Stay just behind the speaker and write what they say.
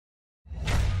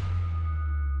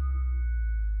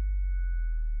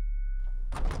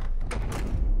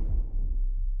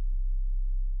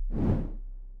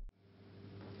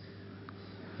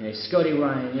Scotty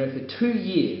Ryan, for 2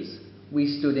 years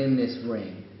we stood in this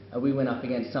ring and we went up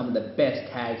against some of the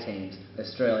best tag teams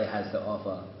Australia has to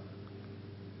offer.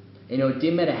 It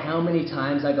didn't matter how many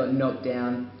times I got knocked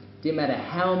down, didn't matter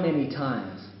how many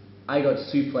times I got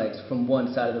suplexed from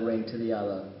one side of the ring to the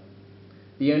other.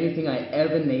 The only thing I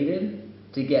ever needed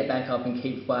to get back up and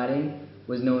keep fighting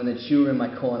was knowing that you were in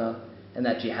my corner and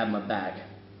that you had my back.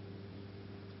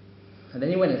 And then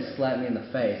he went and slapped me in the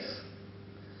face.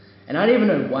 And I don't even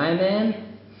know why,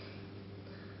 man.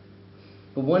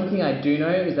 But one thing I do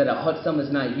know is that a hot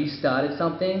summer's night you started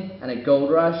something, and at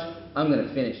Goldrush, I'm going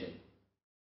to finish it.